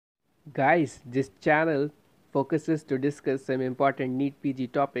Guys, this channel focuses to discuss some important NEET PG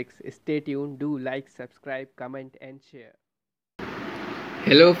topics. Stay tuned, do like, subscribe, comment and share.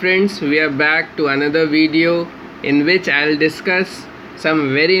 Hello friends, we are back to another video in which I'll discuss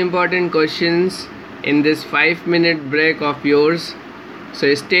some very important questions in this 5-minute break of yours.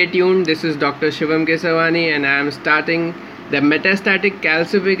 So stay tuned. This is Dr.Shivaam Kesarwaani and I am starting. The metastatic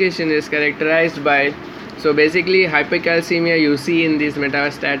calcification is characterized by, so basically hypercalcemia you see in this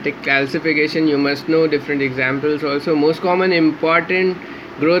metastatic calcification. You must know different examples also. Most common important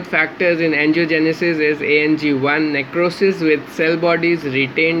growth factors in angiogenesis is ANG1, necrosis with cell bodies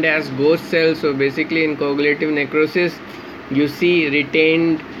retained as ghost cells. So basically in coagulative necrosis you see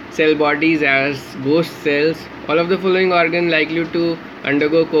retained cell bodies as ghost cells. All of the following organ likely to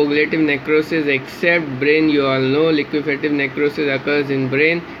undergo coagulative necrosis except brain. You all know liquefative necrosis occurs in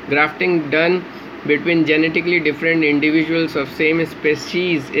brain. Grafting done between genetically different individuals of same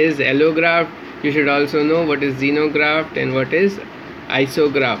species is allograft. You should also know what is xenograft and what is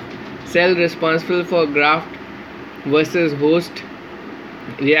isograft. Cell responsible for graft versus host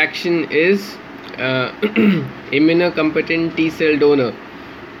reaction is immunocompetent T cell donor.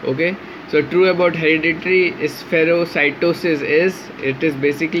 Okay, so true about hereditary spherocytosis is it is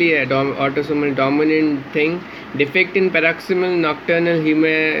basically a autosomal dominant thing. Defect in paroxysmal nocturnal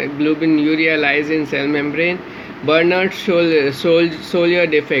hemoglobinuria lies in cell membrane. Bernard-Sollier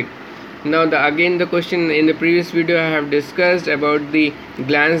defect. Now again the question in the previous video I have discussed about the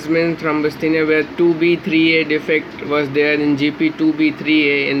Glanzmann thrombasthenia where 2B3A defect was there in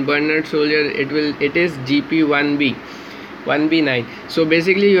GP2B3A. In Bernard-Sollier it is GP1B 1B9. So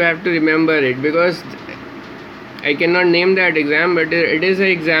basically you have to remember it because I cannot name that exam, but it is an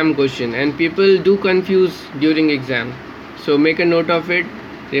exam question and people do confuse during exam. So make a note of it,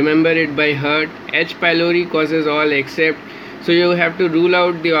 remember it by heart. H. pylori causes all except, so you have to rule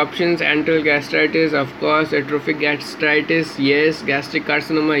out the options. Antral gastritis, of course. Atrophic gastritis, yes. Gastric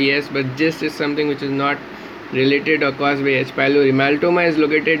carcinoma, yes. But this is something which is not related or caused by H. pylori. Maltoma is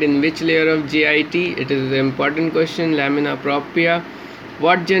located in which layer of GIT? It is an important question. Lamina propria.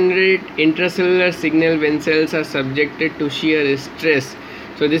 What generate intracellular signal when cells are subjected to shear stress?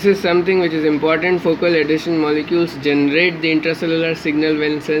 So this is something which is important. Focal adhesion molecules generate the intracellular signal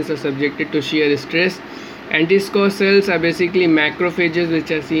when cells are subjected to shear stress. Anti-score cells are basically macrophages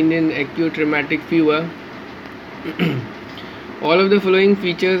which are seen in acute rheumatic fever. All of the following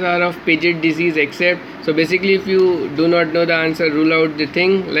features are of Paget disease except, so basically if you do not know the answer, rule out the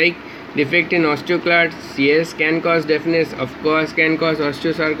thing like defect in osteoclasts, yes. Can cause deafness, of course. Can cause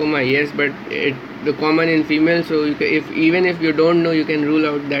osteosarcoma, yes, but the common in female, so even if you don't know, you can rule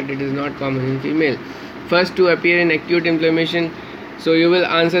out that it is not common in female. First to appear in acute inflammation, so you will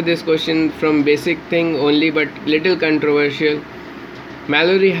answer this question from basic thing only but little controversial.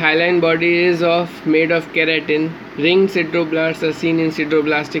 Mallory hyaline body is made of keratin. Ring sideroblasts are seen in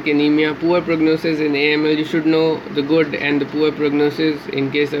sideroblastic anemia. Poor prognosis in AML. You should know the good and the poor prognosis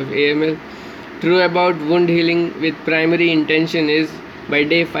in case of AML. True about wound healing with primary intention is by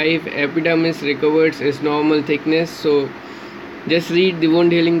day 5 epidermis recovers its normal thickness. So just read the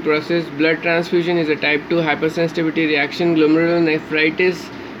wound healing process. Blood transfusion is a type 2 hypersensitivity reaction.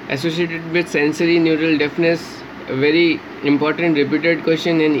 Glomerulonephritis associated with sensory neural deafness. A very important repeated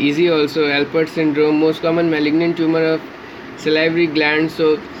question and easy also. Alpert syndrome, most common malignant tumor of salivary gland.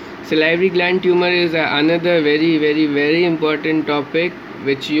 So salivary gland tumor is another very important topic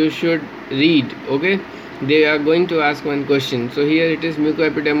which you should read. Okay, they are going to ask one question. So here it is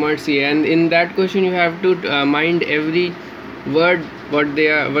mucoepidermoid C, and in that question you have to mind every word what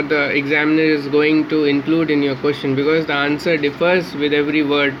the examiner is going to include in your question because the answer differs with every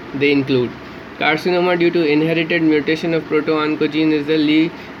word they include. Carcinoma due to inherited mutation of proto-oncogene is the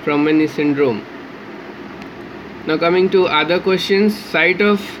Lee-Frommeni syndrome. Now coming to other questions, site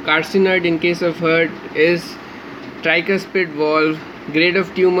of carcinoid in case of heart is tricuspid valve. Grade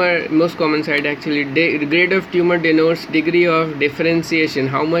of tumor, most common site actually. Grade of tumor denotes degree of differentiation.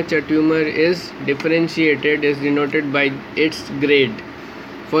 How much a tumor is differentiated is denoted by its grade.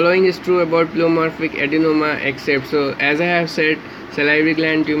 Following is true about pleomorphic adenoma except, so as I have said, salivary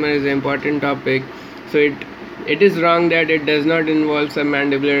gland tumor is an important topic. So it is wrong that it does not involve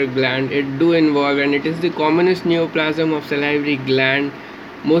submandibular gland. It do involve, and it is the commonest neoplasm of salivary gland,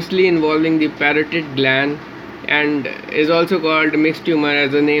 mostly involving the parotid gland, and is also called mixed tumor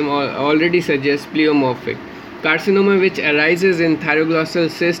as the name already suggests, pleomorphic. Carcinoma which arises in thyroglossal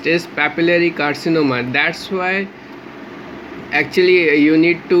cyst is papillary carcinoma. That's why actually you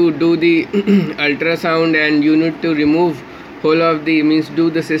need to do the ultrasound and you need to remove whole of the, means do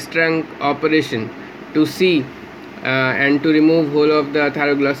the cyst trunk operation to see and to remove whole of the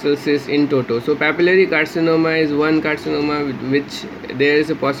thyroglossal cyst in toto. So papillary carcinoma is one carcinoma which there is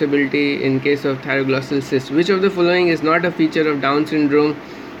a possibility in case of thyroglossal cyst. Which of the following is not a feature of Down syndrome?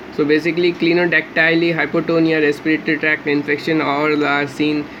 So basically clinodactyly, hypotonia, respiratory tract infection, or are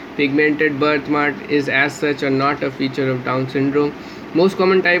seen pigmented birthmark is as such or not a feature of Down syndrome. Most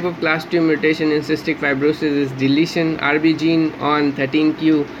common type of class 2 mutation in cystic fibrosis is deletion RB gene on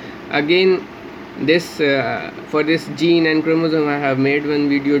 13q. Again, this for this gene and chromosome I have made one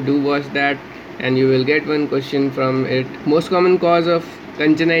video, do watch that and you will get one question from it. Most common cause of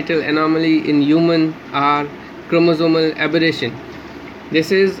congenital anomaly in human are chromosomal aberration. This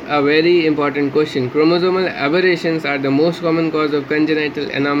is a very important question. Chromosomal aberrations are the most common cause of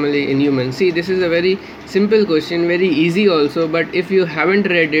congenital anomaly in humans. See, this is a very simple question, very easy also, but if you haven't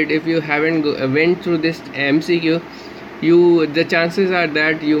read it, if you haven't went through this MCQ, the chances are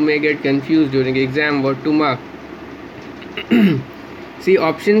that you may get confused during exam what to mark. See,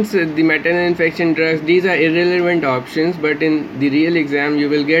 options, the maternal infection drugs, these are irrelevant options, but in the real exam you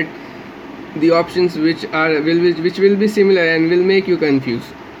will get the options which will be similar and will make you confused.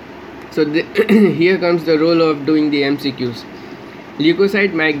 So here comes the role of doing the MCQs.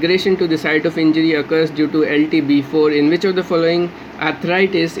 Leukocyte migration to the site of injury occurs due to LTB4. In which of the following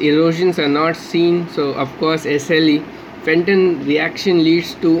arthritis erosions are not seen? So of course SLE. Fenton reaction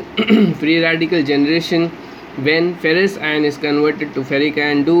leads to free radical generation when ferrous ion is converted to ferric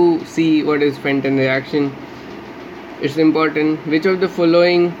ion. Do see what is Fenton reaction. It's important. Which of the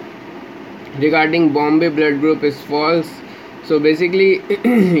following regarding Bombay blood group is false? So basically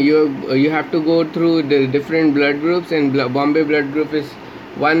you have to go through the different blood groups, and Bombay blood group is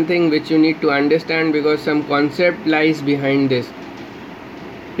one thing which you need to understand because some concept lies behind this.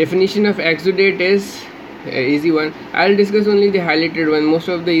 Definition of exudate is easy one. I'll discuss only the highlighted one. Most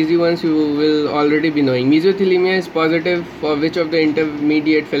of the easy ones you will already be knowing. Mesothelioma is positive for which of the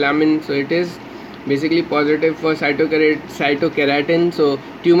intermediate filament? So it is basically positive for cytokeratin. So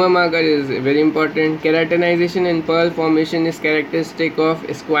tumor marker is very important. Keratinization and pearl formation is characteristic of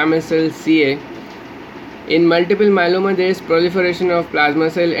squamous cell CA. In multiple myeloma there is proliferation of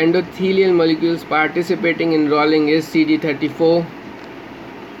plasma cell. Endothelial molecules participating in rolling is CD34.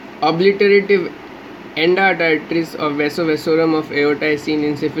 Obliterative endarteries of vasovasorum of aorta is seen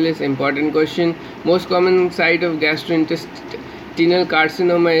in syphilis. Important question. Most common site of gastrointestinal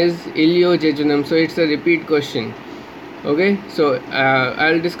carcinoma is ileojejunum. So it's a repeat question. Okay, so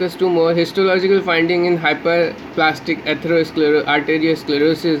I'll discuss two more. Histological finding in hyperplastic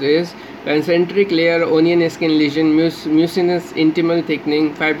arteriosclerosis is concentric layer onion skin lesion, mucinous intimal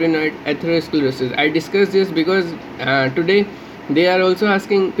thickening, fibrinoid atherosclerosis. I discussed this because today they are also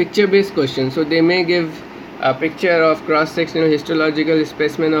asking picture based questions, so they may give a picture of cross-sectional histological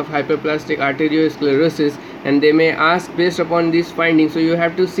specimen of hyperplastic arteriosclerosis and they may ask based upon this finding. So you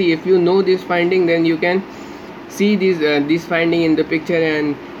have to see, if you know this finding, then you can see this finding in the picture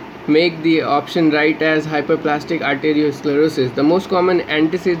and make the option right as hyperplastic arteriosclerosis. The most common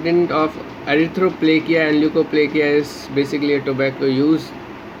antecedent of erythroplakia and leukoplakia is basically a tobacco use.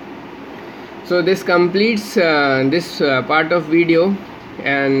 So this completes this part of video,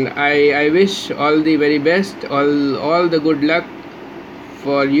 and I wish all the very best, all the good luck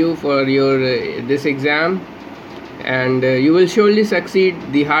for you for your this exam, and you will surely succeed.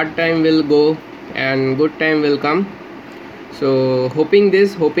 The hard time will go and good time will come. So hoping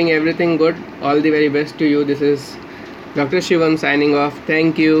everything good, all the very best to you. This is Dr. Shivaam signing off.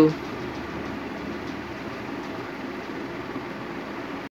 Thank you.